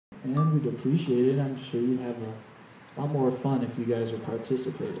and we'd appreciate it. I'm sure you'd have a lot more fun if you guys are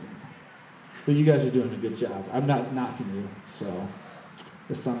participating. But you guys are doing a good job. I'm not knocking you, so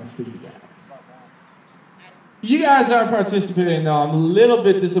this song's for you guys. You guys are participating, though. I'm a little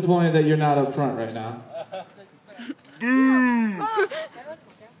bit disappointed that you're not up front right now.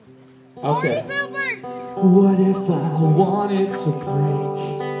 Okay. What if I wanted to break?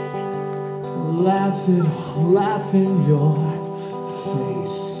 Laugh in your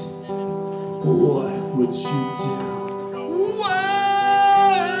face. What would you do? Whoa!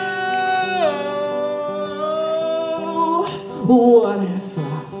 What if I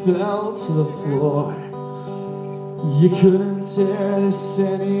fell to the floor? You couldn't tear this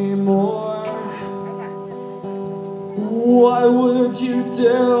anymore. What would you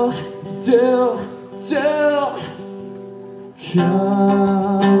do?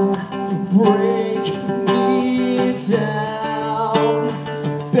 Come break me down,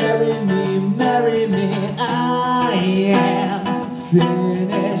 bury me, marry me. I am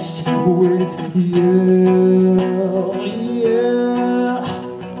finished with you. Yeah.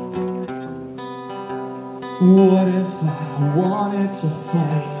 What if I wanted to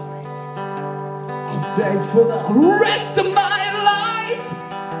fight? I'll beg for the rest of my life.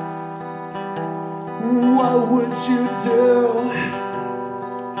 What would you do?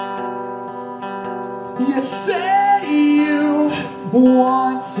 You say you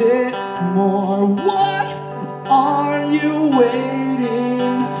want it more. What are you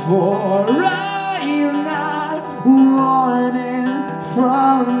waiting for? I'm not running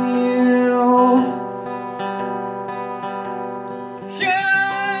from you.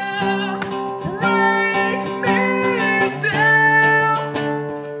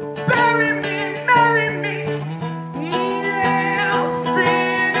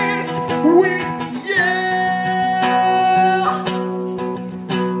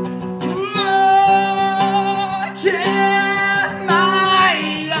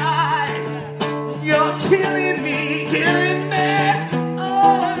 Killing me,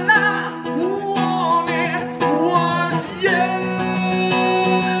 all I wanted was you.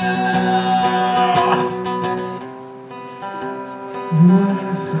 What